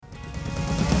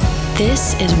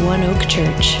This is One Oak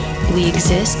Church. We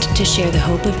exist to share the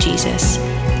hope of Jesus.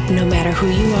 No matter who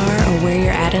you are or where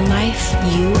you're at in life,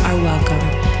 you are welcome.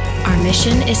 Our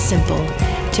mission is simple: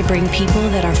 to bring people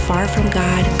that are far from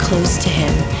God close to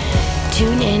Him.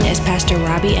 Tune in as Pastor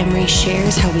Robbie Emery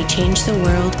shares how we change the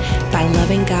world by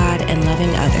loving God and loving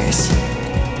others.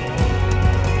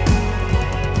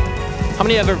 How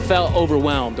many ever felt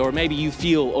overwhelmed, or maybe you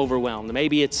feel overwhelmed?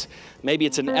 Maybe it's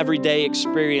an everyday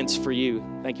experience for you.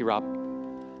 Thank you, Rob.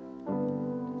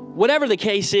 Whatever the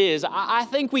case is, I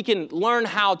think we can learn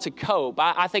how to cope.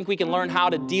 I think we can learn how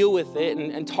to deal with it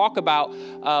and talk about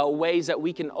ways that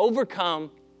we can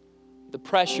overcome the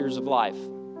pressures of life.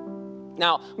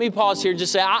 Now, let me pause here and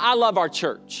just say, I love our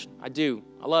church. I do.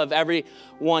 I love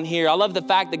everyone here. I love the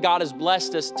fact that God has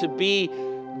blessed us to be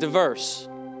diverse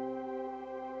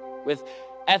with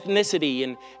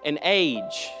ethnicity and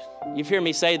age. You've heard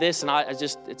me say this, and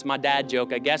it's my dad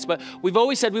joke, I guess, but we've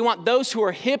always said we want those who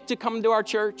are hip to come to our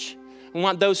church. We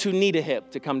want those who need a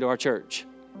hip to come to our church.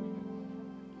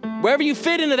 Wherever you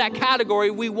fit into that category,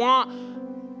 we want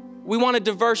a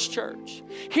diverse church.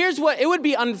 It would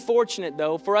be unfortunate,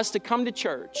 though, for us to come to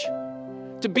church,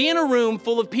 to be in a room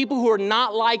full of people who are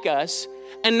not like us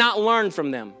and not learn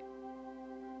from them.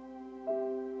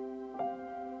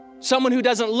 Someone who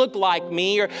doesn't look like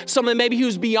me, or someone maybe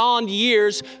who's beyond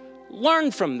years, learn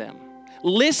from them.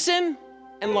 Listen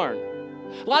and learn.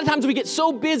 A lot of times we get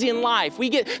so busy in life, we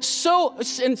get so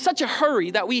in such a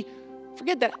hurry that we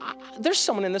forget that there's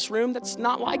someone in this room that's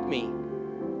not like me.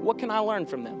 What can I learn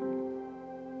from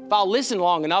them? If I'll listen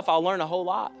long enough, I'll learn a whole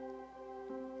lot.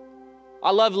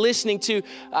 I love listening to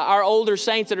our older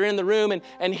saints that are in the room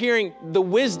and hearing the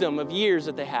wisdom of years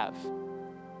that they have.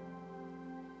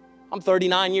 I'm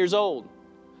 39 years old.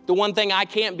 The one thing I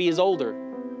can't be is older.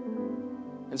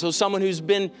 And so someone who's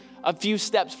been a few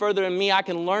steps further than me, I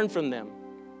can learn from them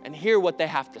and hear what they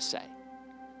have to say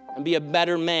and be a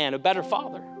better man, a better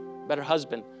father, a better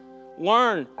husband.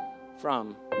 Learn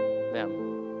from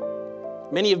them.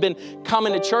 Many have been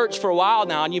coming to church for a while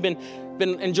now, and you've been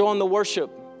enjoying the worship,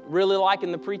 really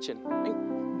liking the preaching. I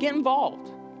mean, get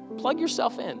involved. Plug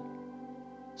yourself in.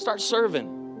 Start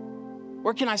serving.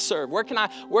 Where can I serve? Where can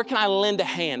I lend a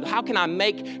hand? How can I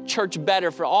make church better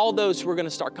for all those who are going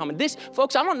to start coming?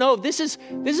 Folks, I don't know if this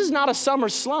is not a summer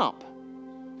slump.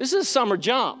 This is a summer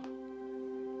jump.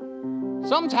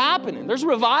 Something's happening. There's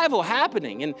revival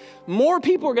happening, and more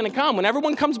people are going to come. When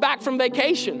everyone comes back from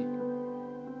vacation,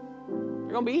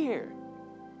 they're going to be here.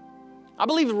 I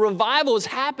believe the revival is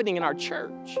happening in our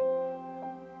church.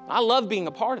 I love being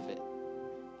a part of it.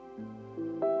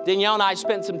 Danielle and I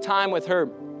spent some time with her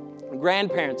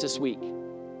grandparents this week.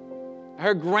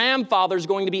 Her grandfather's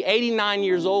going to be 89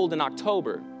 years old in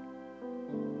October.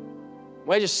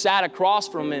 We just sat across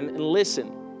from him and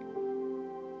listened.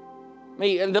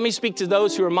 Let me speak to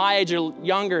those who are my age or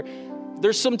younger.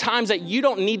 There's some times that you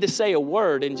don't need to say a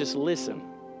word and just listen.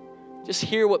 Just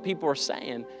hear what people are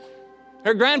saying.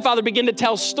 Her grandfather began to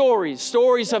tell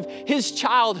stories of his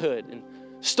childhood and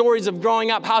stories of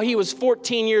growing up, how he was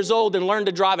 14 years old and learned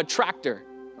to drive a tractor.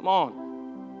 Come on.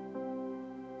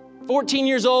 14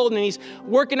 years old, and he's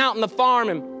working out in the farm,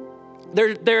 and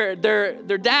their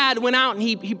dad went out and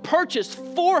he purchased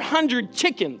 400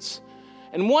 chickens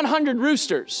and 100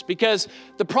 roosters because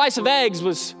the price of eggs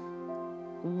was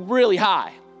really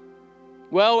high.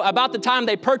 Well, about the time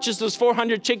they purchased those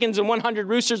 400 chickens and 100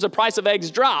 roosters, the price of eggs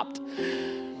dropped.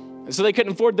 And so they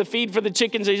couldn't afford the feed for the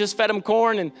chickens. They just fed them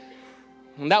corn, and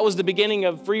that was the beginning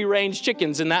of free-range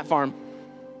chickens in that farm.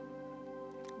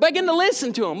 But I began to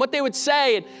listen to him, what they would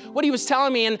say and what he was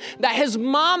telling me, and that his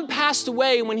mom passed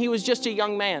away when he was just a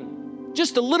young man.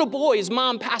 Just a little boy, his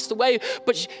mom passed away,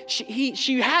 but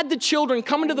she had the children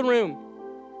come into the room,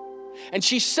 and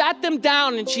she sat them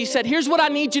down and she said, here's what I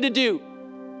need you to do.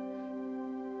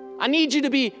 I need you to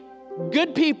be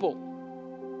good people,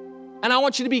 and I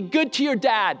want you to be good to your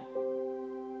dad.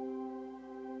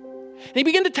 And he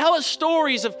began to tell us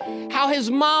stories of how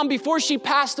his mom, before she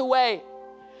passed away,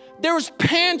 there was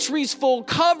pantries full,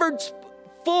 cupboards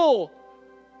full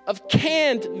of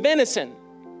canned venison.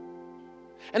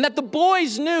 And that the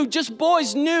boys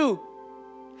knew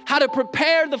how to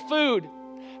prepare the food,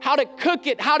 how to cook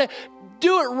it, how to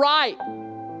do it right.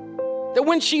 That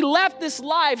when she left this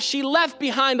life, she left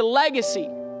behind a legacy.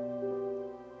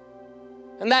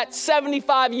 And that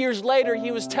 75 years later, he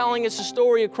was telling us a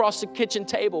story across the kitchen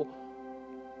table.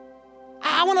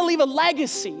 I want to leave a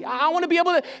legacy. I want to be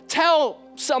able to tell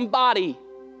somebody,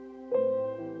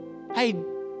 hey,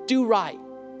 do right,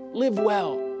 live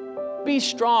well, Be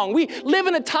strong. We live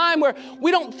in a time where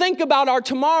we don't think about our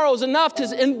tomorrows enough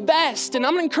to invest. And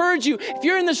I'm going to encourage you, if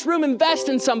you're in this room, invest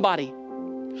in somebody.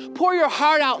 Pour your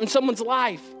heart out in someone's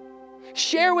life.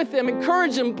 Share with them,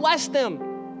 encourage them, bless them.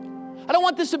 I don't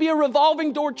want this to be a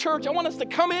revolving door church. I want us to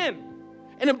come in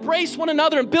and embrace one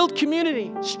another and build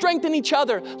community, strengthen each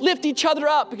other, lift each other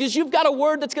up, because you've got a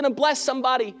word that's going to bless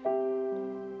somebody.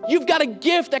 You've got a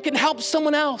gift that can help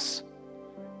someone else.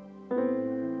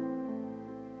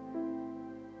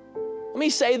 Let me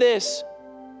say this.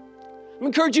 I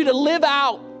encourage you to live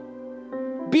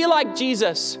out. Be like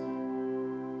Jesus.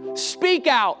 Speak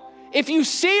out. If you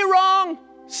see wrong,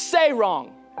 say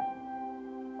wrong.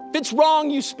 If it's wrong,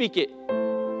 you speak it.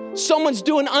 Someone's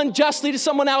doing unjustly to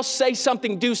someone else, say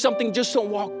something, do something, just don't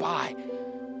walk by.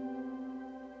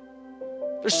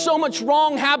 There's so much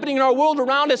wrong happening in our world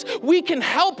around us. We can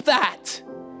help that.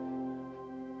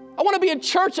 I want to be a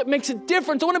church that makes a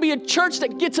difference. I want to be a church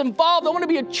that gets involved. I want to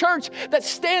be a church that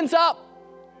stands up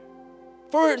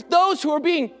for those who are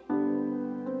being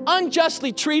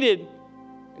unjustly treated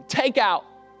and take out.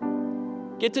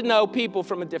 Get to know people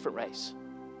from a different race.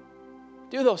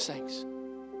 Do those things.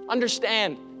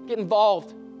 Understand. Get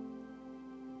involved.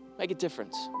 Make a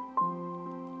difference.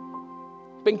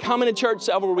 Been coming to church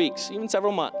several weeks, even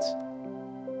several months.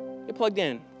 Get plugged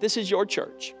in. This is your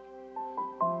church.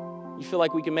 You feel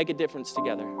like we can make a difference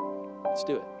together. Let's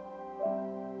do it.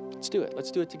 Let's do it. Let's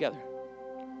do it together.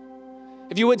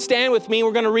 If you would stand with me,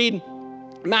 we're going to read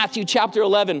Matthew chapter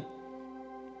 11.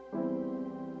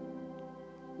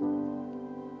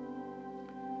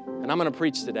 And I'm going to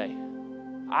preach today.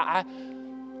 I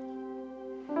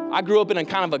grew up in a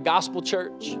kind of a gospel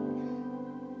church.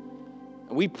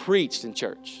 And we preached in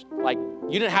church. Like,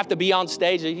 you didn't have to be on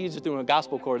stage. You just threw a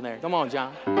gospel chord in there. Come on,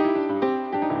 John.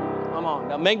 Come on.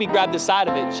 Now make me grab the side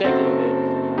of it and shake a little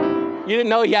bit. You didn't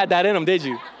know he had that in him, did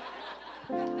you?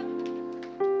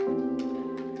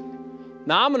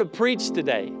 Now, I'm going to preach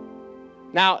today.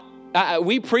 Now,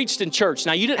 we preached in church.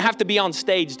 Now, you didn't have to be on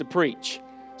stage to preach.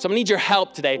 So I'm going to need your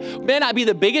help today. We may not be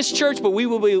the biggest church, but we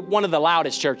will be one of the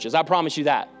loudest churches. I promise you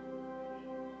that.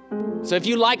 So if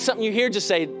you like something you hear, just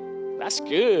say, that's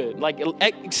good. Like,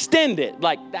 extend it.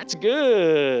 Like, that's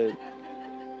good.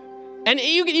 And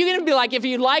you can be like, if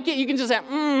you like it, you can just say,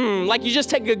 like you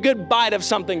just take a good bite of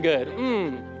something good.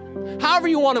 However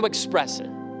you want to express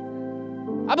it.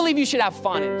 I believe you should have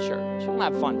fun in church. We'll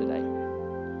have fun today.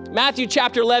 Matthew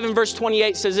chapter 11, verse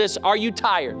 28 says this, are you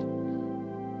tired,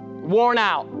 worn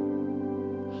out,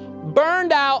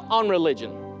 burned out on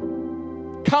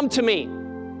religion? Come to me.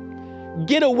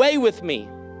 Get away with me,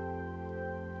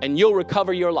 and you'll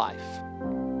recover your life.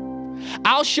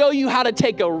 I'll show you how to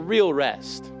take a real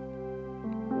rest.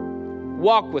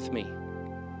 Walk with me.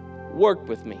 Work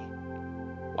with me.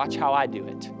 Watch how I do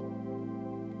it.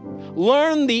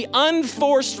 Learn the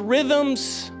unforced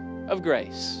rhythms of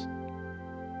grace.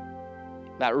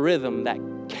 That rhythm, that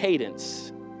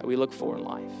cadence that we look for in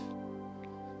life.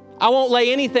 I won't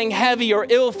lay anything heavy or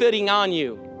ill-fitting on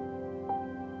you.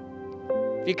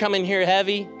 If you come in here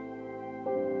heavy,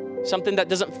 something that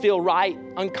doesn't feel right,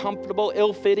 uncomfortable,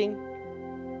 ill-fitting,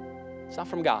 it's not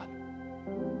from God.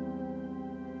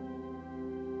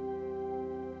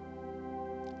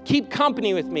 Keep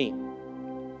company with me.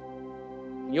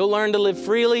 You'll learn to live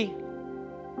freely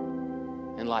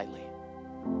and lightly.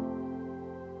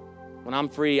 When I'm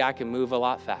free, I can move a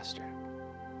lot faster.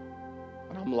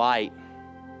 When I'm light,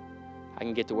 I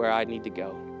can get to where I need to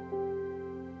go.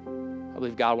 I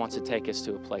believe God wants to take us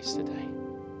to a place today.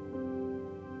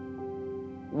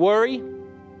 Worry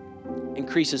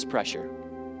increases pressure,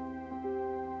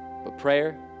 but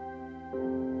prayer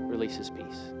releases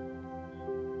peace.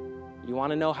 You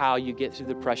want to know how you get through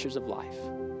the pressures of life?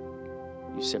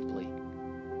 You simply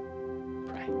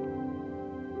pray.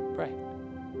 Pray.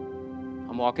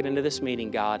 I'm walking into this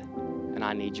meeting, God, and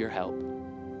I need your help.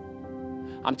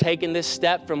 I'm taking this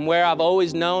step from where I've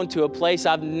always known to a place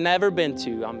I've never been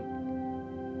to. I'm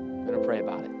going to pray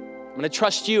about it. I'm going to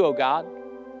trust you, oh God.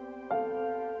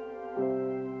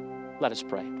 Let us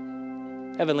pray.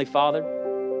 Heavenly Father,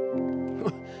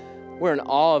 we're in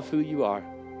awe of who you are.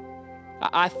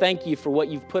 I thank you for what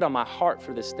you've put on my heart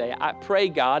for this day. I pray,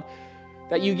 God,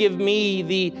 that you give me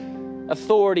the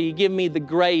authority, give me the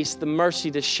grace, the mercy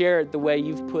to share it the way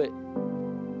you've put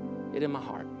it in my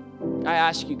heart. I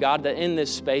ask you, God, that in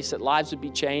this space, that lives would be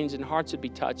changed and hearts would be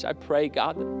touched. I pray,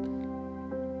 God,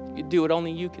 that you do what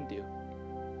only you can do.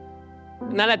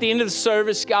 And then at the end of the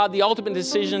service, God, the ultimate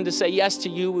decision to say yes to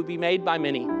you will be made by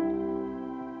many.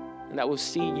 And that will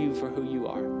see you for who you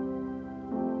are.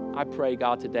 I pray,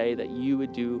 God, today that you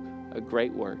would do a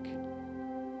great work.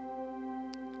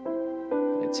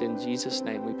 In It's in Jesus'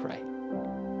 name we pray.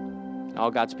 And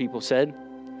all God's people said,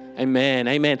 amen,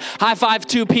 amen. High five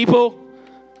two people.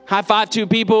 High five two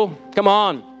people. Come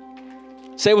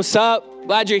on. Say what's up.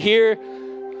 Glad you're here.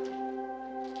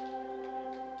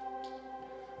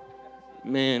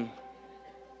 Man.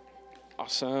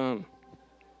 Awesome.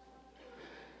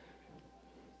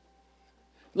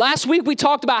 Last week we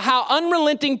talked about how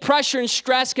unrelenting pressure and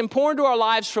stress can pour into our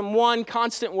lives from one,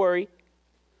 constant worry,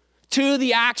 to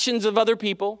the actions of other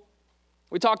people.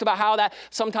 We talked about how that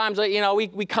sometimes,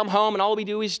 we come home and all we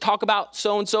do is talk about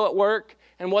so-and-so at work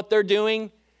and what they're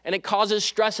doing, and it causes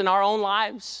stress in our own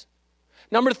lives.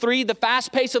 Number 3, the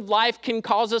fast pace of life can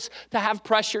cause us to have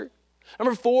pressure.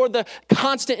 Number 4, the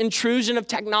constant intrusion of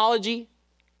technology.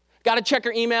 Got to check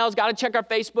our emails, got to check our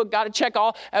Facebook, got to check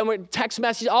text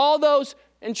messages, all those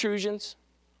intrusions.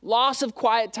 Loss of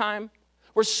quiet time.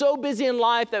 We're so busy in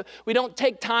life that we don't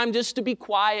take time just to be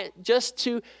quiet, just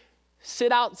to sit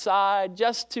outside,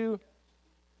 just to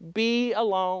be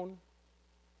alone.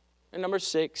 And number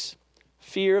 6,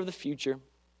 fear of the future.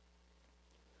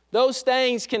 Those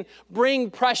things can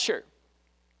bring pressure,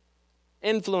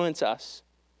 influence us.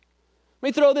 Let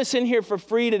me throw this in here for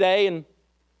free today. And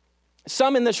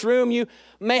some in this room, you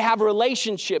may have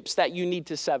relationships that you need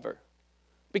to sever.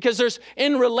 Because there's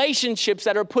in relationships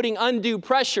that are putting undue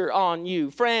pressure on you,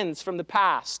 friends from the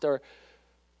past or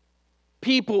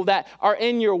people that are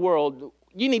in your world.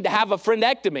 You need to have a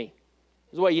friendectomy,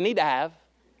 is what you need to have.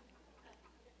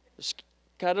 Just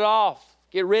cut it off,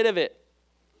 get rid of it.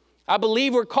 I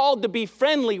believe we're called to be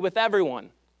friendly with everyone,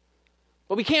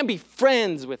 but we can't be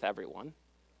friends with everyone.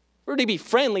 We're to be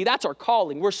friendly, that's our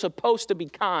calling. We're supposed to be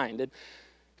kind. And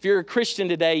if you're a Christian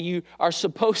today, you are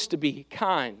supposed to be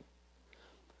kind.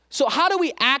 So how do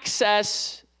we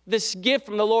access this gift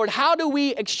from the Lord? How do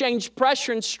we exchange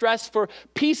pressure and stress for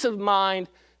peace of mind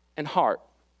and heart?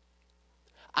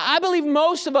 I believe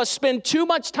most of us spend too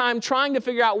much time trying to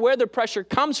figure out where the pressure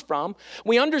comes from.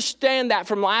 We understand that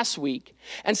from last week.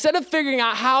 Instead of figuring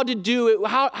out how to do it,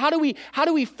 how do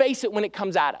we face it when it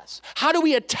comes at us? How do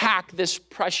we attack this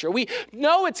pressure? We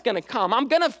know it's going to come. I'm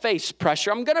going to face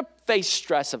pressure. I'm going to face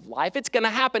stress of life. It's going to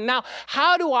happen. Now,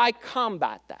 how do I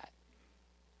combat that?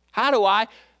 How do I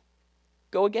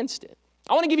go against it?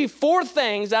 I want to give you 4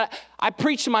 things that I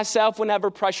preach to myself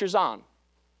whenever pressure's on.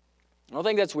 I don't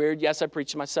think that's weird. Yes, I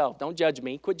preach to myself. Don't judge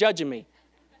me. Quit judging me.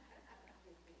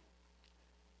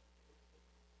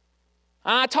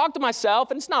 And I talk to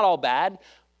myself, and it's not all bad.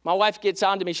 My wife gets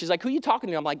on to me. She's like, who are you talking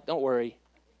to? I'm like, don't worry.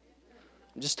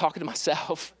 I'm just talking to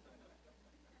myself.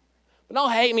 But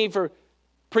don't hate me for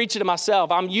preaching to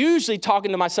myself. I'm usually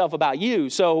talking to myself about you,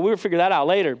 so we'll figure that out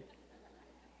later.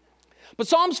 But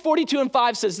Psalms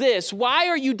 42:5 says this, why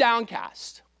are you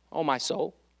downcast, O my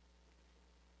soul?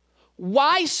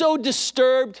 Why so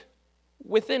disturbed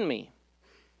within me?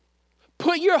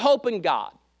 Put your hope in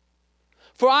God,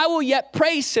 for I will yet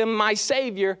praise him, my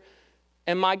Savior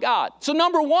and my God. So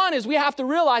number 1 is we have to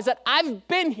realize that I've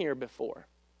been here before.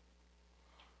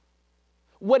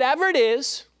 Whatever it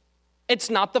is, it's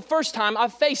not the first time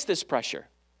I've faced this pressure.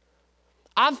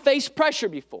 I've faced pressure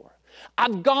before.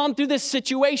 I've gone through this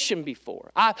situation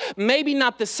before. Maybe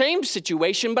not the same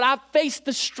situation, but I've faced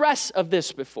the stress of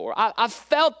this before. I've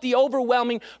felt the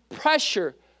overwhelming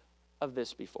pressure of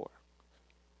this before.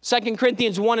 2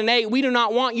 Corinthians 1:8, we do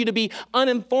not want you to be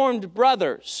uninformed,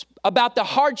 brothers, about the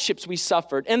hardships we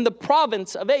suffered in the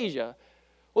province of Asia.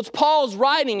 Well, it's Paul's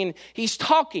writing and he's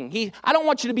talking. I don't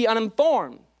want you to be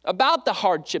uninformed about the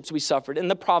hardships we suffered in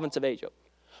the province of Asia.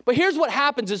 But here's what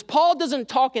happens is Paul doesn't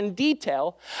talk in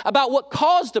detail about what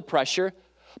caused the pressure,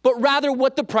 but rather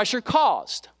what the pressure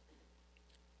caused.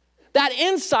 That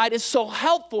insight is so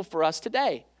helpful for us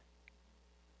today.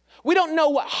 We don't know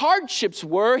what hardships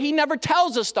were. He never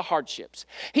tells us the hardships.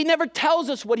 He never tells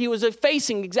us what he was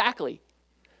facing exactly.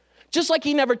 Just like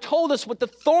he never told us what the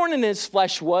thorn in his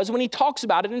flesh was when he talks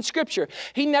about it in Scripture.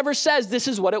 He never says this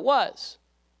is what it was.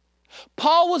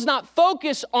 Paul was not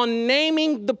focused on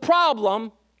naming the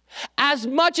problem as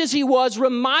much as he was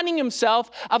reminding himself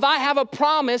of I have a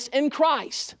promise in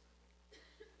Christ.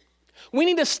 We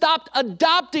need to stop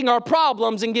adopting our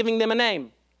problems and giving them a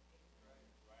name.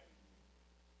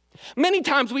 Many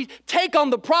times we take on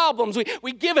the problems,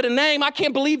 we give it a name. I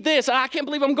can't believe this. I can't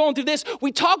believe I'm going through this.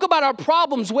 We talk about our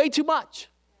problems way too much.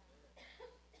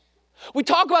 We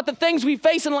talk about the things we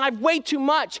face in life way too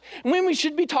much. And when we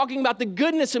should be talking about the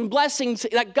goodness and blessings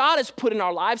that God has put in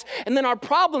our lives, and then our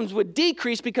problems would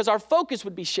decrease because our focus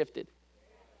would be shifted.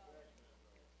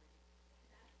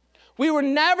 We were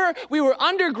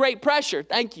under great pressure.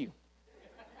 Thank you.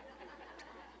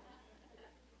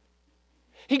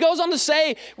 He goes on to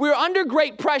say, we're under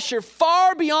great pressure,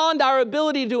 far beyond our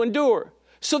ability to endure,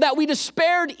 so that we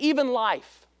despaired even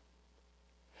life.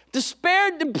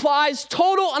 Despair implies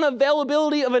total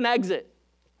unavailability of an exit.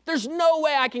 There's no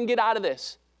way I can get out of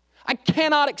this. I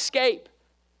cannot escape.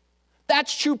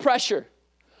 That's true pressure,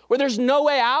 where there's no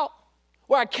way out,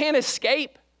 where I can't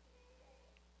escape.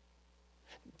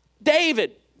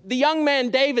 David, the young man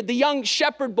David, the young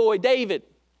shepherd boy David,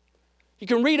 you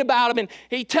can read about him, and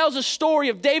he tells a story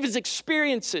of David's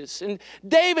experiences. And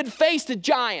David faced a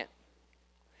giant.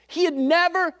 He had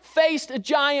never faced a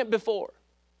giant before.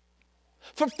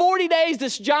 For 40 days,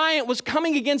 this giant was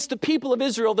coming against the people of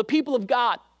Israel, the people of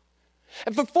God.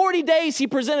 And for 40 days, he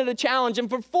presented a challenge. And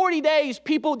for 40 days,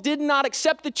 people did not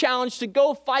accept the challenge to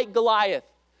go fight Goliath.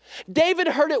 David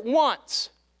heard it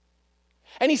once.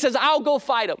 And he says, I'll go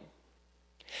fight him.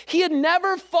 He had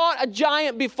never fought a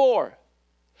giant before.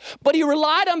 But he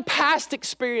relied on past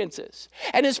experiences.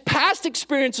 And his past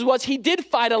experiences was he did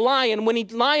fight a lion when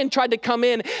lion tried to come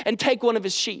in and take one of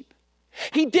his sheep.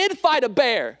 He did fight a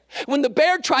bear when the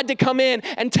bear tried to come in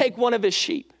and take one of his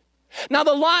sheep. Now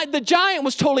the giant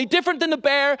was totally different than the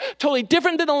bear, totally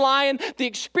different than the lion. The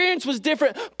experience was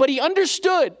different, but he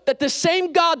understood that the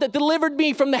same God that delivered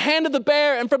me from the hand of the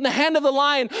bear and from the hand of the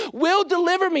lion will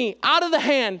deliver me out of the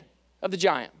hand of the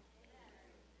giant.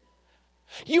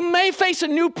 You may face a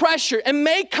new pressure and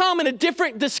may come in a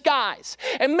different disguise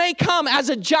and may come as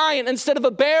a giant instead of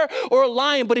a bear or a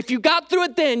lion. But if you got through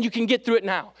it then, you can get through it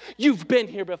now. You've been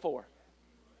here before.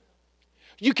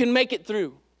 You can make it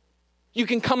through. You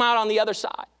can come out on the other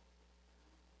side.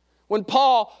 When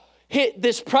Paul hit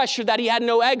this pressure that he had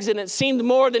no exit and it seemed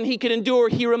more than he could endure,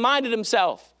 he reminded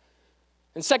himself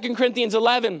in 2 Corinthians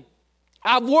 11,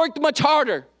 I've worked much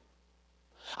harder.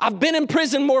 I've been in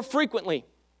prison more frequently.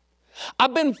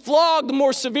 I've been flogged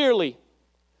more severely.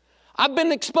 I've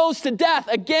been exposed to death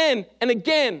again and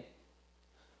again.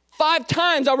 5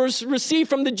 times I was received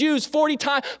from the Jews 40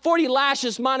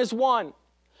 lashes minus 1.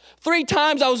 3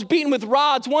 times I was beaten with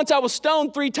rods. Once I was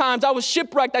stoned 3 times. I was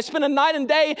shipwrecked. I spent a night and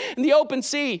day in the open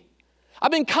sea.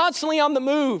 I've been constantly on the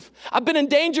move. I've been in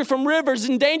danger from rivers,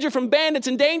 in danger from bandits,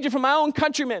 in danger from my own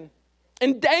countrymen,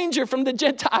 in danger from the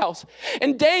Gentiles,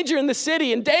 in danger in the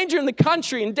city, in danger in the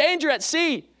country, in danger at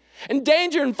sea, in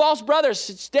danger in false brothers.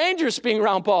 It's dangerous being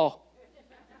around Paul.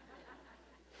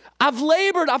 I've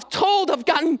labored, I've told, I've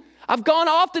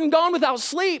often gone without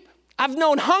sleep. I've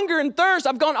known hunger and thirst.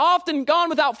 I've often gone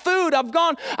without food.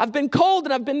 I've been cold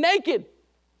and I've been naked.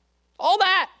 All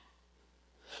that.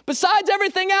 Besides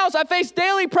everything else, I face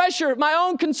daily pressure, my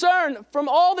own concern from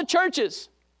all the churches.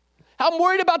 I'm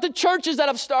worried about the churches that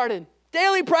I've started.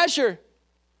 Daily pressure.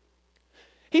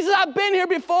 He says, I've been here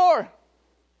before.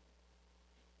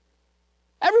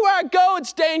 Everywhere I go,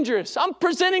 it's dangerous. I'm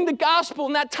presenting the gospel.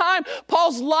 In that time,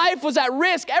 Paul's life was at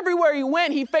risk. Everywhere he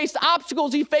went, he faced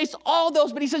obstacles. He faced all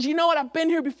those. But he says, you know what? I've been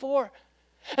here before.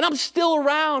 And I'm still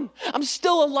around. I'm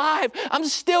still alive. I'm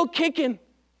still kicking.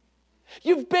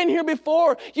 You've been here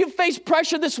before. You've faced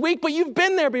pressure this week, but you've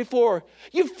been there before.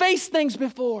 You've faced things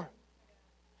before.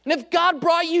 And if God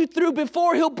brought you through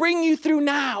before, he'll bring you through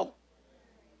now.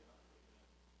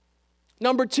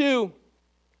 Number 2,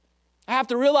 I have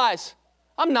to realize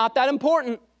I'm not that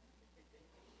important.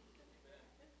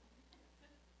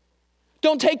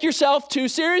 Don't take yourself too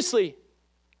seriously.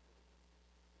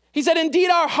 He said, indeed,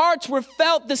 our hearts were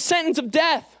felt the sentence of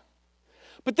death.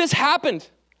 But this happened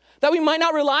that we might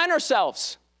not rely on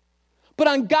ourselves, but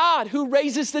on God who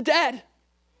raises the dead.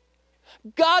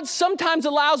 God sometimes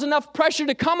allows enough pressure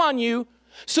to come on you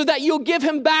so that you'll give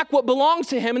him back what belongs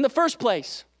to him in the first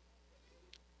place.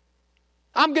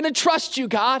 I'm going to trust you,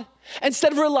 God,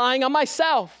 instead of relying on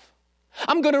myself.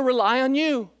 I'm going to rely on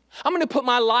you. I'm going to put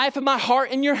my life and my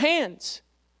heart in your hands.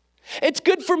 It's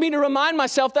good for me to remind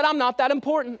myself that I'm not that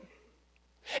important.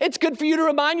 It's good for you to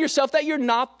remind yourself that you're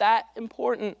not that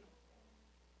important.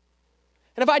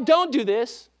 And if I don't do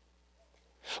this,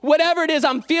 whatever it is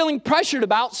I'm feeling pressured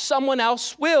about, someone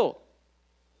else will.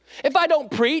 If I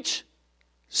don't preach,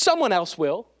 someone else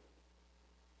will.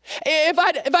 If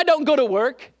I don't go to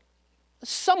work,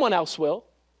 someone else will.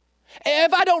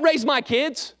 If I don't raise my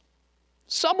kids,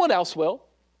 someone else will.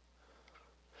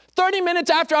 30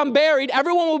 minutes after I'm buried,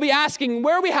 everyone will be asking,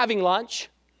 where are we having lunch?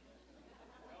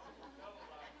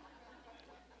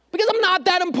 Because I'm not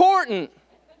that important.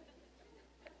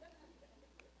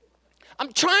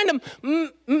 I'm trying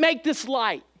to make this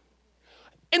light.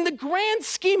 In the grand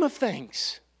scheme of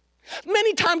things,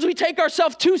 many times we take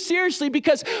ourselves too seriously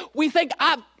because we think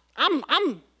I'm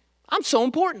so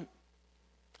important.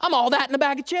 I'm all that in a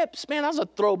bag of chips. Man, that was a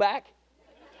throwback.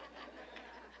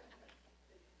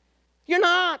 You're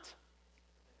not.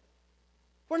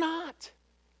 We're not.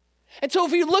 And so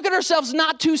if we look at ourselves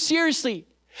not too seriously,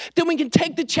 then we can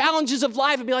take the challenges of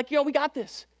life and be like, yo, we got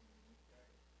this.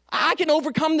 I can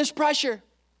overcome this pressure.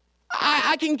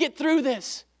 I can get through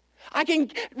this. I'm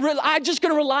just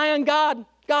going to rely on God.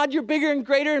 God, you're bigger and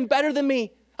greater and better than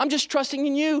me. I'm just trusting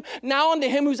in you. Now unto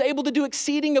him who's able to do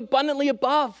exceeding abundantly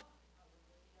above.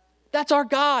 That's our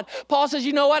God. Paul says,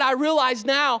 you know what? I realize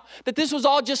now that this was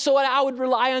all just so that I would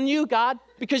rely on you, God,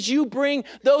 because you bring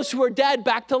those who are dead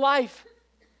back to life.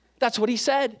 That's what he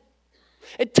said.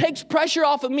 It takes pressure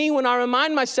off of me when I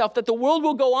remind myself that the world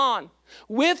will go on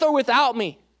with or without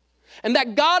me, and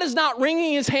that God is not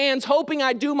wringing his hands hoping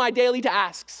I do my daily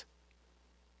tasks.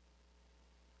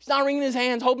 He's not wringing his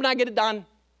hands hoping I get it done.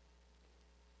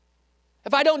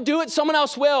 If I don't do it, someone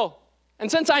else will. And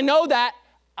since I know that,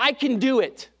 I can do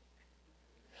it.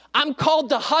 I'm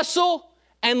called to hustle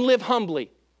and live humbly.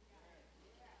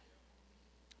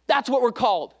 That's what we're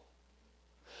called.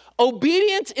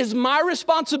 Obedience is my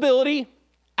responsibility.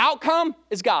 Outcome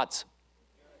is God's.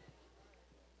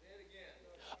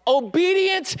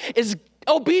 Obedience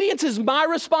is my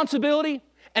responsibility,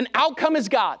 and outcome is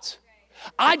God's.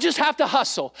 I just have to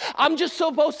hustle. I'm just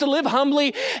supposed to live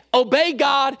humbly, obey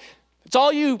God. It's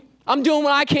all you. I'm doing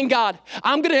what I can, God.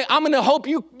 I'm gonna hope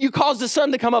you cause the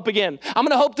sun to come up again. I'm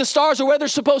gonna hope the stars are where they're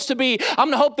supposed to be. I'm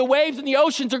gonna hope the waves and the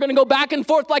oceans are gonna go back and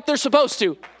forth like they're supposed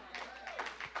to.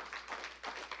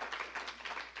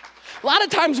 A lot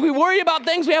of times we worry about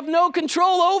things we have no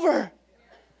control over.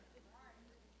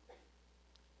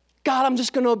 God, I'm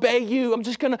just going to obey you. I'm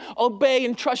just going to obey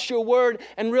and trust your word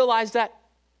and realize that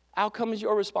outcome is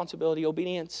your responsibility.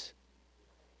 Obedience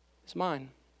is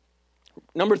mine.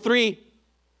 Number 3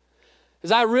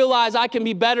 is I realize I can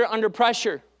be better under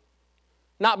pressure,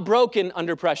 not broken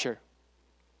under pressure.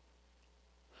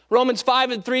 Romans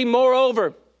 5:3,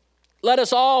 moreover, let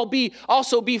us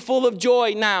also be full of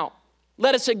joy now.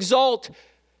 Let us exult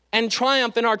and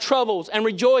triumph in our troubles and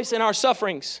rejoice in our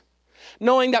sufferings,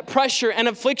 knowing that pressure and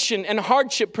affliction and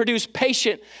hardship produce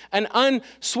patient and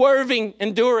unswerving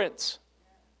endurance.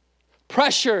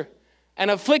 Pressure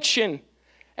and affliction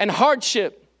and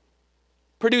hardship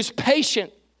produce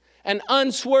patient and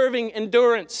unswerving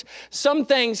endurance. Some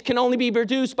things can only be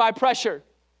produced by pressure.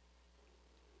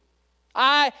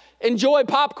 I enjoy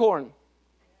popcorn.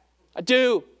 I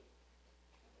do.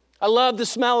 I love the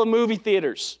smell of movie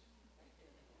theaters.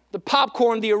 The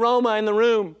popcorn, the aroma in the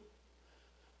room.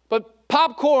 But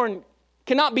popcorn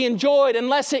cannot be enjoyed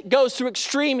unless it goes through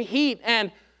extreme heat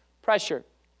and pressure.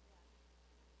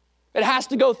 It has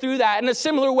to go through that. In a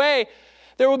similar way,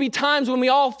 there will be times when we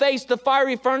all face the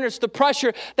fiery furnace, the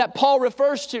pressure that Paul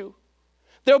refers to.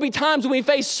 There will be times when we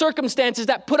face circumstances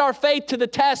that put our faith to the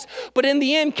test, but in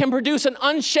the end can produce an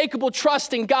unshakable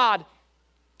trust in God.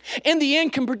 In the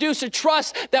end can produce a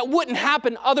trust that wouldn't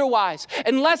happen otherwise,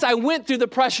 unless I went through the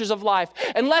pressures of life,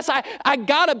 unless I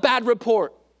got a bad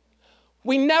report.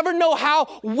 We never know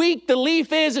how weak the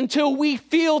leaf is until we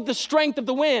feel the strength of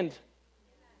the wind.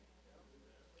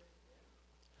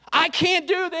 I can't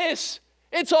do this.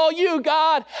 It's all you,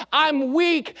 God. I'm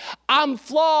weak. I'm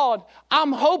flawed.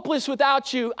 I'm hopeless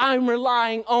without you. I'm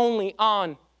relying only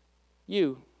on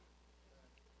you.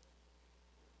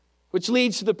 Which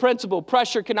leads to the principle,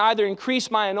 pressure can either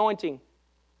increase my anointing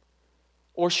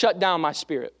or shut down my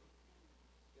spirit.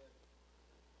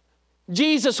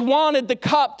 Jesus wanted the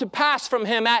cup to pass from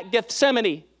him at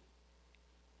Gethsemane.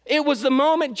 It was the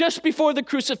moment just before the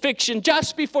crucifixion,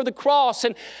 just before the cross.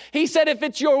 And he said, if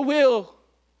it's your will,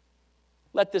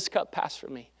 let this cup pass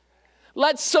from me.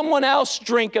 Let someone else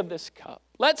drink of this cup.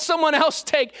 Let someone else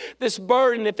take this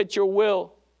burden if it's your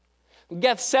will.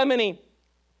 Gethsemane,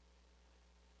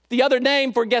 the other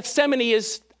name for Gethsemane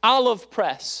is olive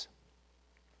press.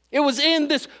 It was in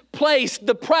this place,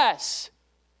 the press,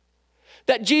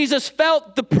 that Jesus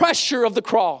felt the pressure of the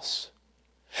cross.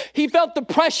 He felt the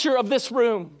pressure of this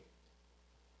room.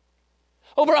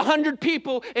 Over 100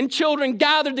 people and children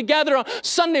gathered together on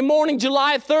Sunday morning,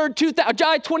 July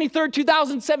 23rd,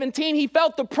 2017. He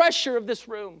felt the pressure of this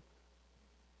room.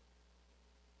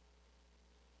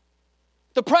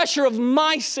 The pressure of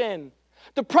my sin.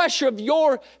 The pressure of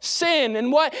your sin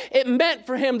and what it meant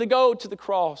for him to go to the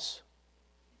cross.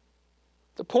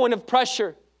 The point of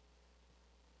pressure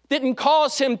didn't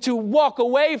cause him to walk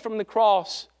away from the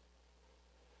cross.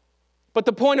 But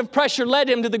the point of pressure led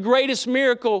him to the greatest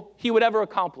miracle he would ever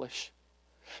accomplish.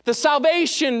 The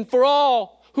salvation for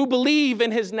all who believe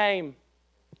in his name.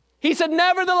 He said,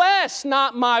 nevertheless,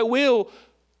 not my will,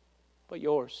 but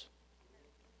yours.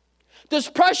 Does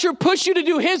pressure push you to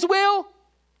do his will?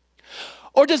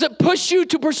 Or does it push you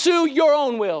to pursue your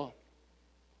own will?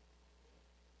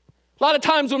 A lot of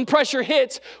times when pressure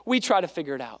hits, we try to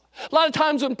figure it out. A lot of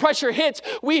times when pressure hits,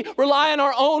 we rely on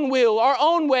our own will, our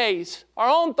own ways, our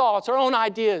own thoughts, our own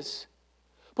ideas.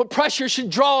 But pressure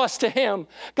should draw us to Him.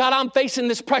 God, I'm facing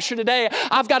this pressure today.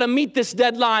 I've got to meet this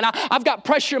deadline. I've got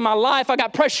pressure in my life. I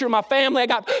got pressure in my family. I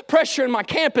got pressure in my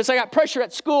campus. I got pressure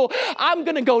at school. I'm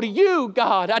going to go to You,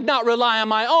 God. I'd not rely on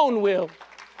my own will.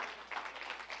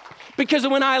 Because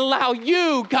when I allow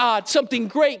You, God, something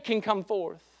great can come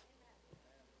forth.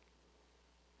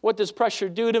 What does pressure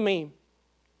do to me?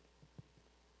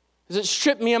 Does it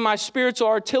strip me of my spiritual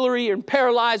artillery and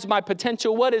paralyze my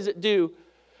potential? What does it do?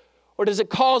 Or does it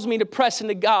cause me to press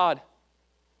into God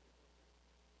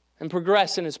and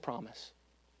progress in His promise?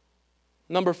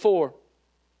 Number 4,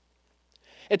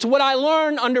 it's what I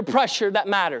learn under pressure that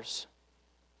matters.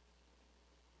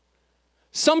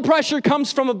 Some pressure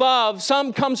comes from above,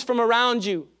 some comes from around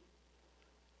you.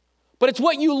 But it's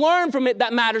what you learn from it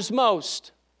that matters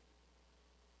most.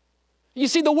 You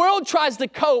see, the world tries to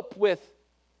cope with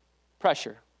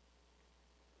pressure.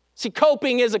 See,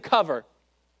 coping is a cover.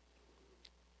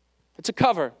 It's a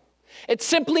cover. It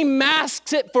simply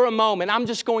masks it for a moment. I'm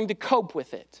just going to cope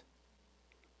with it.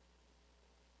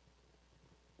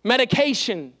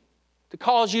 Medication to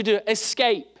cause you to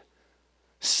escape.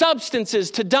 Substances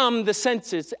to numb the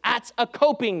senses. That's a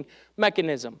coping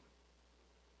mechanism.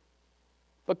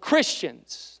 But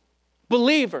Christians,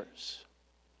 believers,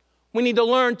 we need to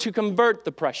learn to convert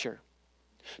the pressure,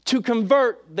 to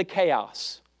convert the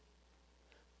chaos.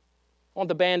 I want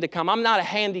the band to come. I'm not a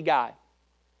handy guy.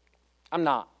 I'm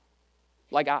not.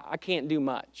 Like, I can't do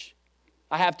much.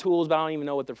 I have tools, but I don't even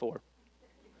know what they're for.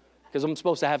 Because I'm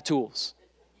supposed to have tools.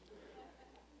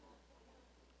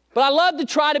 But I love to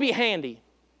try to be handy.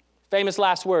 Famous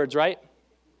last words, right?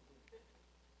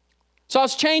 So I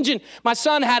was changing. My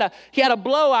son had a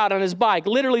blowout on his bike.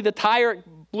 Literally, the tire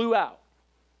blew out.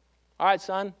 All right,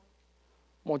 son,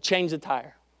 I'm going to change the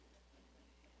tire.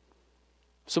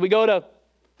 So we went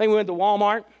to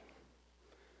Walmart.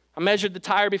 I measured the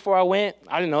tire before I went.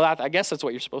 I didn't know that. I guess that's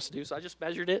what you're supposed to do, so I just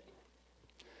measured it.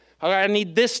 All right, I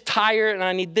need this tire and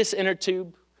I need this inner tube.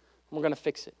 And we're going to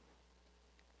fix it.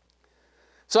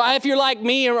 So if you're like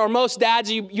me or most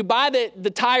dads, you buy the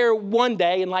tire one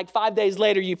day and like 5 days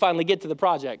later you finally get to the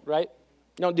project, right?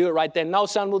 You don't do it right then. No,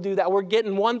 son, we'll do that. We're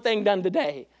getting one thing done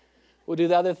today. We'll do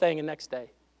the other thing the next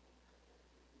day.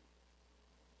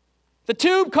 The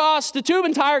tube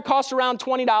and tire cost around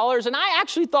 $20, and I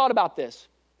actually thought about this.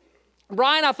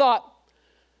 Brian, I thought,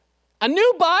 a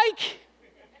new bike?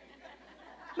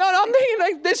 No, I'm thinking,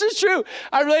 like, this is true.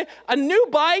 A new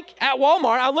bike at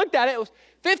Walmart, I looked at it, it was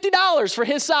 $50 for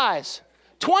his size,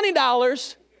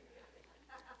 $20,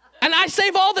 and I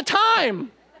save all the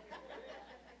time.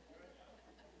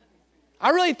 I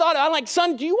really thought, I'm like,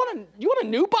 son, do you want a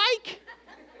new bike?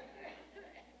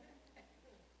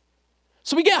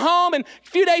 So we get home, and a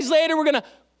few days later, we're going to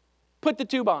put the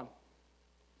tube on.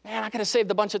 Man, I could have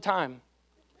saved a bunch of time.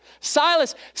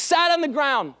 Silas sat on the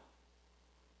ground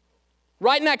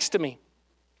right next to me,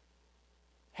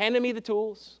 handed me the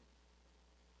tools.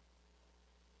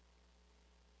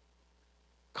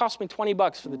 Cost me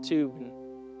 $20 for the tube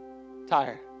and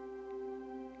tire.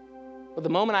 But the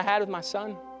moment I had with my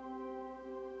son,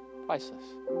 priceless.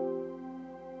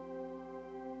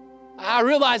 I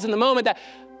realized in the moment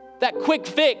that quick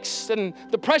fix and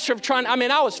the pressure of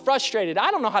I was frustrated.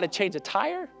 I don't know how to change a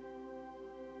tire.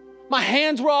 My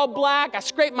hands were all black. I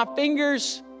scraped my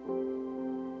fingers.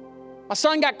 My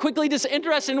son got quickly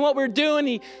disinterested in what we were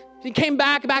doing. He came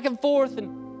back and forth.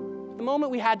 And the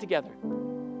moment we had together,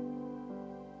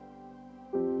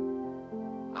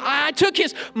 I took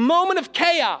his moment of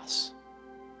chaos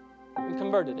and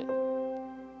converted it.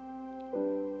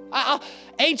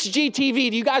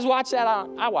 HGTV, do you guys watch that?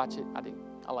 I watch it. I do.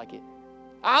 I like it.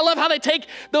 I love how they take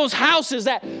those houses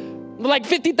that like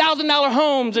 $50,000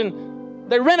 homes and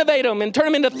they renovate them and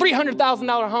turn them into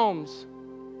 $300,000 homes.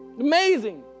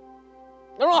 Amazing.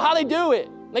 I don't know how they do it.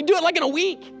 They do it like in a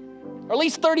week, or at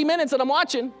least 30 minutes that I'm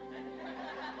watching.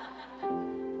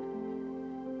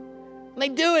 And they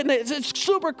do it, and it's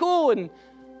super cool. And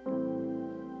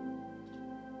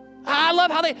I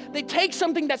love how they take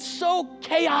something that's so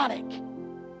chaotic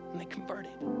and they convert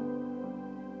it.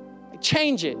 They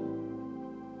change it.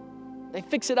 They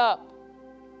fix it up.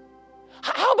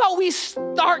 How about we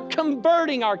start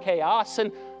converting our chaos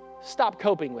and stop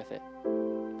coping with it?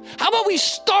 How about we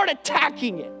start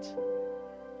attacking it?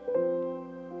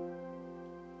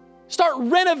 Start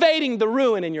renovating the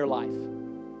ruin in your life.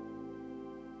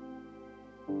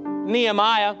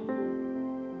 Nehemiah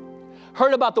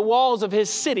heard about the walls of his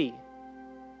city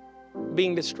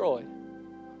being destroyed.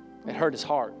 It hurt his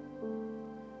heart.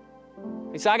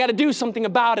 He said, I got to do something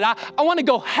about it. I want to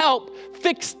go help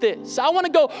fix this. I want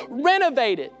to go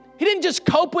renovate it. He didn't just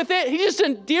cope with it. He just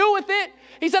didn't deal with it.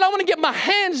 He said, I want to get my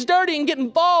hands dirty and get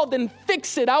involved and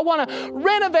fix it. I want to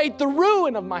renovate the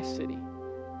ruin of my city.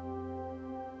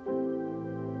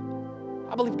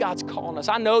 I believe God's calling us.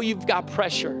 I know you've got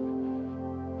pressure.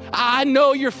 I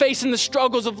know you're facing the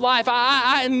struggles of life.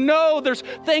 I know there's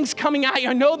things coming at you.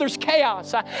 I know there's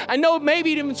chaos. I know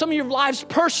maybe even some of your lives,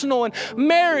 personal and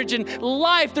marriage and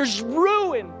life, there's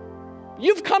ruin.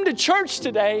 You've come to church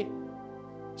today,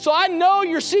 so I know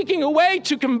you're seeking a way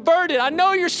to convert it. I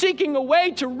know you're seeking a way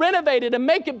to renovate it and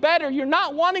make it better. You're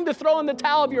not wanting to throw in the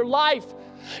towel of your life.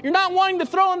 You're not wanting to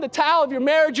throw in the towel of your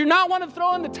marriage. You're not wanting to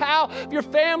throw in the towel of your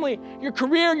family, your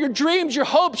career, your dreams, your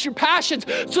hopes, your passions.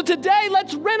 So today,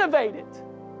 let's renovate it.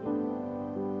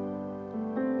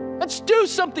 Let's do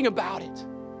something about it.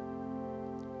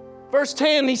 Verse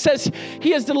 10, he says,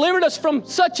 He has delivered us from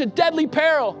such a deadly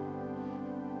peril,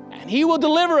 and He will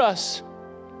deliver us.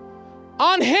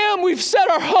 On Him we've set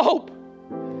our hope,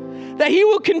 that He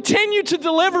will continue to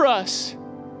deliver us.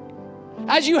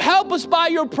 As you help us by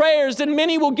your prayers, then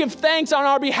many will give thanks on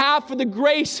our behalf for the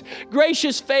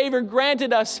gracious favor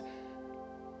granted us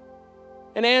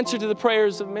in answer to the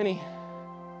prayers of many.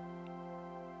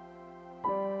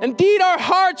 Indeed, our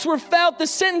hearts were felt the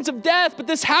sentence of death, but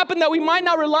this happened that we might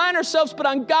not rely on ourselves, but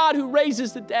on God who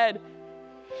raises the dead.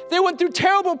 They went through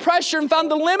terrible pressure and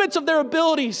found the limits of their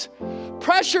abilities.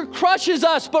 Pressure crushes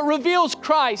us, but reveals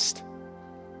Christ.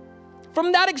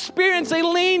 From that experience, they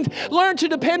learned to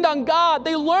depend on God.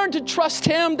 They learned to trust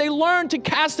Him. They learned to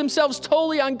cast themselves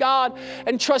totally on God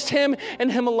and trust Him and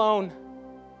Him alone.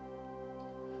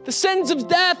 The sentence of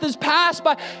death is passed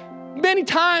by many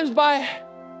times by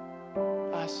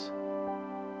us.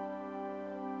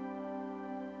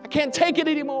 I can't take it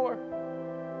anymore.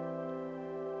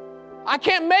 I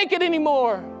can't make it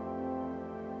anymore.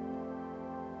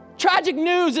 Tragic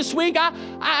news this week.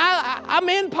 I'm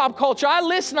in pop culture. I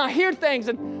listen, I hear things.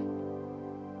 And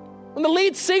when the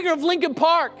lead singer of Linkin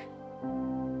Park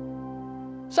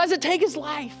decides to take his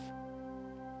life.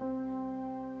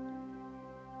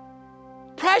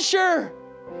 Pressure.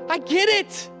 I get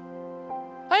it.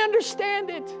 I understand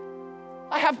it.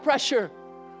 I have pressure.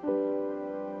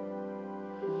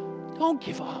 Don't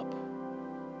give up.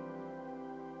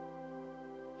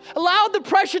 Allow the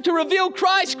pressure to reveal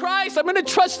Christ. Christ, I'm going to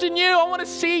trust in you. I want to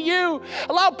see you.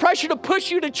 Allow pressure to push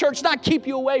you to church, not keep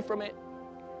you away from it.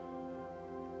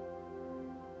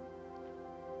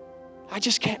 I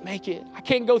just can't make it. I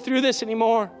can't go through this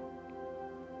anymore.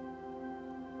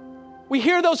 We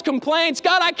hear those complaints.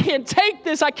 God, I can't take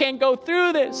this. I can't go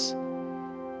through this.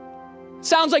 It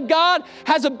sounds like God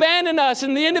has abandoned us,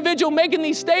 and the individual making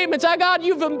these statements, God,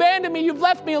 you've abandoned me. You've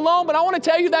left me alone. But I want to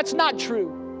tell you that's not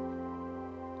true.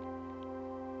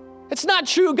 It's not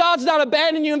true. God's not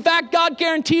abandoning you. In fact, God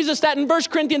guarantees us that in 1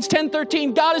 Corinthians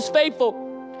 10:13, God is faithful.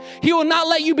 He will not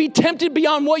let you be tempted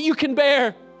beyond what you can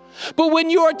bear. But when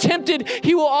you are tempted,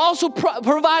 He will also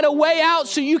provide a way out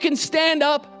so you can stand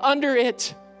up under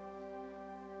it.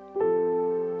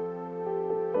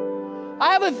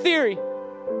 I have a theory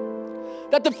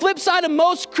that the flip side of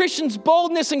most Christians'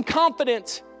 boldness and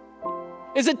confidence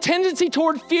is a tendency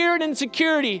toward fear and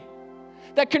insecurity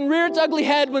that can rear its ugly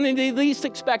head when they least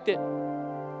expect it.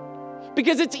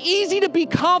 Because it's easy to be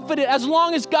confident as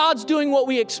long as God's doing what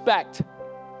we expect.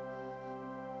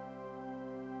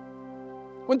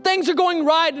 When things are going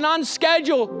right and on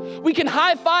schedule, we can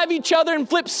high-five each other and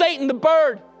flip Satan the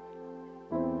bird.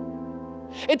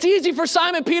 It's easy for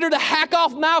Simon Peter to hack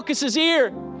off Malchus's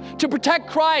ear to protect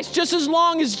Christ just as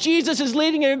long as Jesus is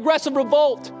leading an aggressive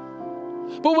revolt.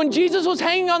 But when Jesus was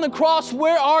hanging on the cross,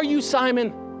 where are you,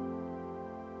 Simon?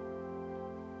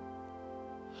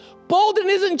 Boldness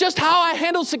isn't just how I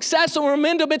handle success or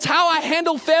momentum, it's how I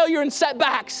handle failure and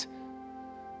setbacks.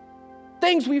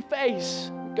 Things we face,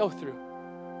 we go through.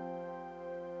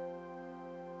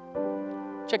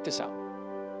 Check this out.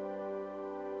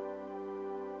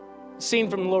 A scene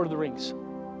from The Lord of the Rings.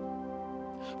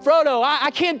 Frodo,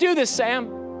 I can't do this, Sam.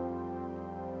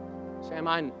 Sam,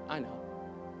 I know.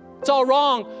 It's all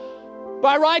wrong.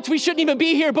 By rights, we shouldn't even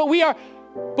be here, but we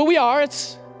are.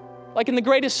 It's like in the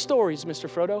greatest stories, Mr.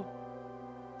 Frodo.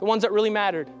 The ones that really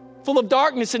mattered. Full of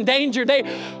darkness and danger, they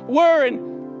were,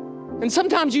 and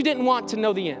sometimes you didn't want to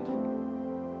know the end.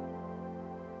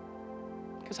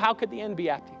 Because how could the end be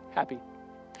happy?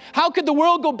 How could the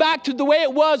world go back to the way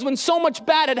it was when so much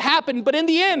bad had happened? But in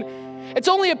the end, it's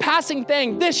only a passing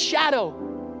thing. This shadow,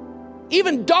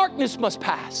 even darkness must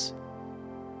pass.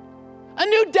 A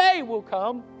new day will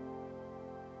come.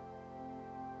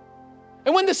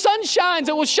 And when the sun shines,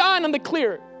 it will shine on the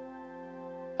clear.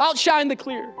 outshine the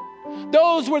clear.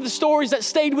 Those were the stories that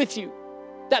stayed with you,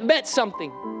 that meant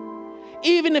something,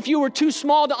 even if you were too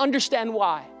small to understand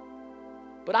why.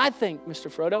 But I think,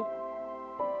 Mr. Frodo,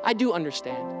 I do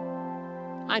understand.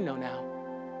 I know now.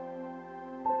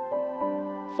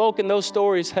 Folk in those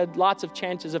stories had lots of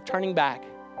chances of turning back,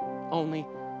 only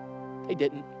they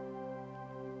didn't.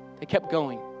 They kept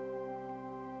going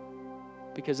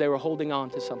because they were holding on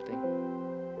to something.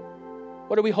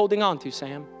 What are we holding on to,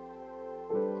 Sam?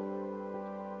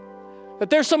 That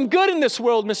there's some good in this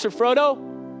world, Mr. Frodo.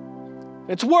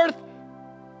 It's worth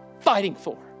fighting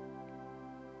for.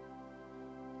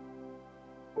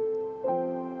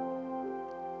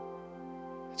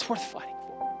 It's worth fighting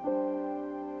for.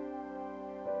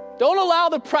 Don't allow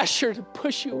the pressure to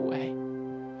push you away.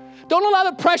 Don't allow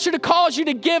the pressure to cause you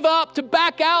to give up, to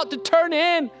back out, to turn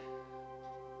in.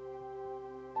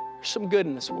 There's some good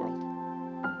in this world.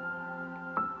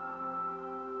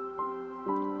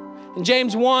 In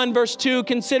James 1, verse 2,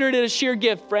 consider it a sheer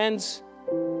gift, friends.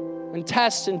 When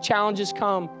tests and challenges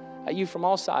come at you from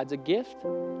all sides, a gift?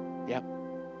 Yep.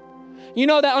 You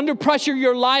know that under pressure,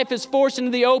 your life is forced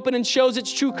into the open and shows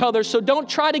its true colors. So don't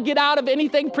try to get out of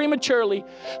anything prematurely.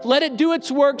 Let it do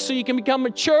its work so you can become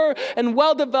mature and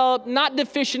well-developed, not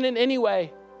deficient in any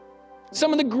way.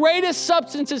 Some of the greatest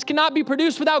substances cannot be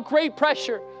produced without great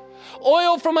pressure.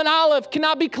 Oil from an olive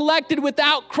cannot be collected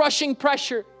without crushing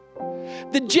pressure.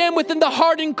 The gem within the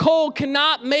hardened coal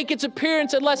cannot make its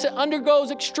appearance unless it undergoes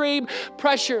extreme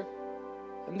pressure.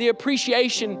 And the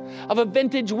appreciation of a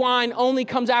vintage wine only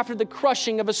comes after the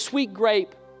crushing of a sweet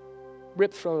grape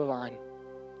ripped from a vine.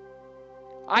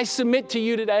 I submit to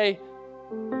you today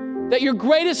that your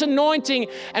greatest anointing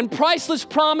and priceless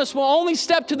promise will only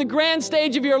step to the grand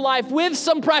stage of your life with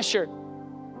some pressure.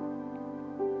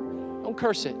 Don't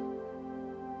curse it.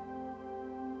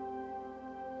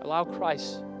 Allow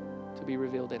Christ to be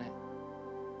revealed in it.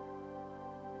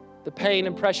 The pain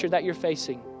and pressure that you're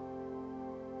facing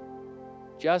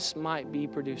just might be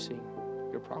producing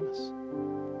your promise.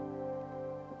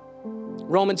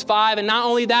 Romans 5, and not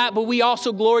only that, but we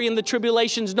also glory in the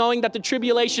tribulations, knowing that the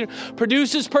tribulation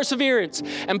produces perseverance,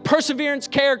 and perseverance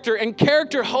character, and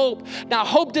character hope. Now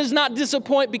hope does not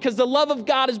disappoint because the love of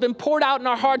God has been poured out in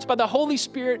our hearts by the Holy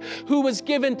Spirit who was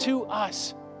given to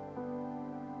us.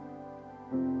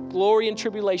 Glory in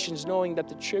tribulations, knowing that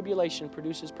the tribulation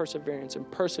produces perseverance, and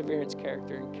perseverance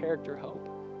character, and character hope.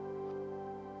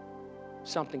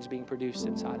 Something's being produced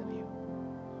inside of you.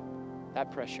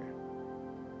 That pressure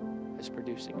is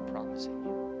producing a promise in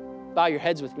you. Bow your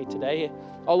heads with me today.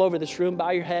 All over this room,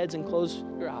 bow your heads and close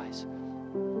your eyes.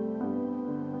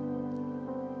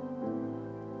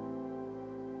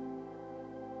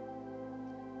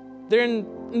 They're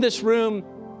in this room.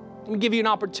 Let me give you an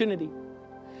opportunity.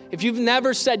 If you've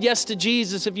never said yes to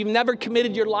Jesus, if you've never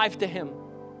committed your life to Him,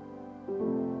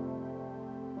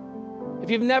 if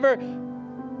you've never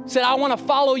said, I want to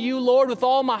follow you, Lord, with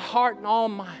all my heart and all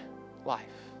my life.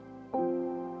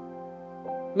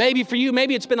 Maybe for you,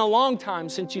 maybe it's been a long time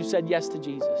since you said yes to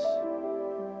Jesus.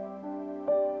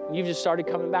 And you've just started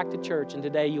coming back to church, and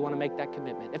today you want to make that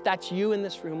commitment. If that's you in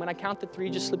this room, when I count to 3,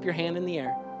 just slip your hand in the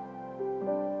air.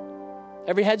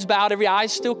 Every head's bowed, every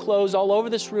eye's still closed all over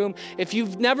this room. If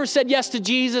you've never said yes to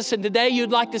Jesus and today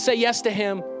you'd like to say yes to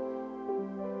Him,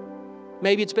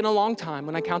 maybe it's been a long time.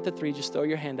 When I count to 3, just throw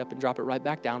your hand up and drop it right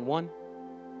back down. 1,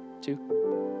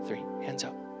 2, 3. Hands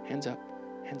up, hands up,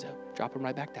 hands up. Drop them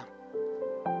right back down.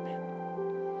 Amen.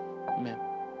 Amen.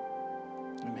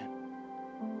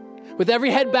 Amen. With every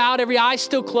head bowed, every eye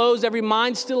still closed, every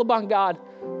mind still upon God,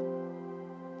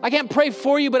 I can't pray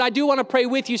for you, but I do want to pray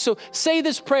with you. So say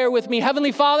this prayer with me.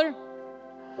 Heavenly Father,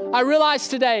 I realize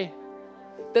today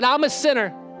that I'm a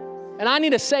sinner and I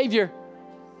need a Savior.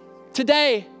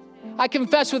 Today, I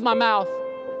confess with my mouth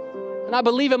and I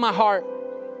believe in my heart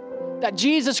that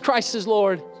Jesus Christ is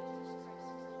Lord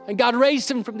and God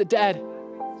raised Him from the dead.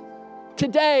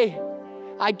 Today,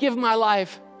 I give my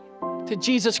life to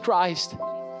Jesus Christ,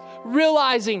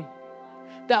 realizing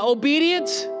that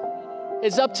obedience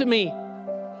is up to me.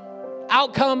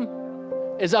 Outcome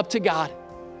is up to God.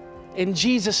 In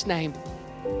Jesus' name.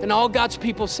 And all God's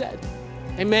people said,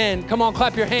 amen. Come on,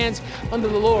 clap your hands unto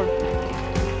the Lord.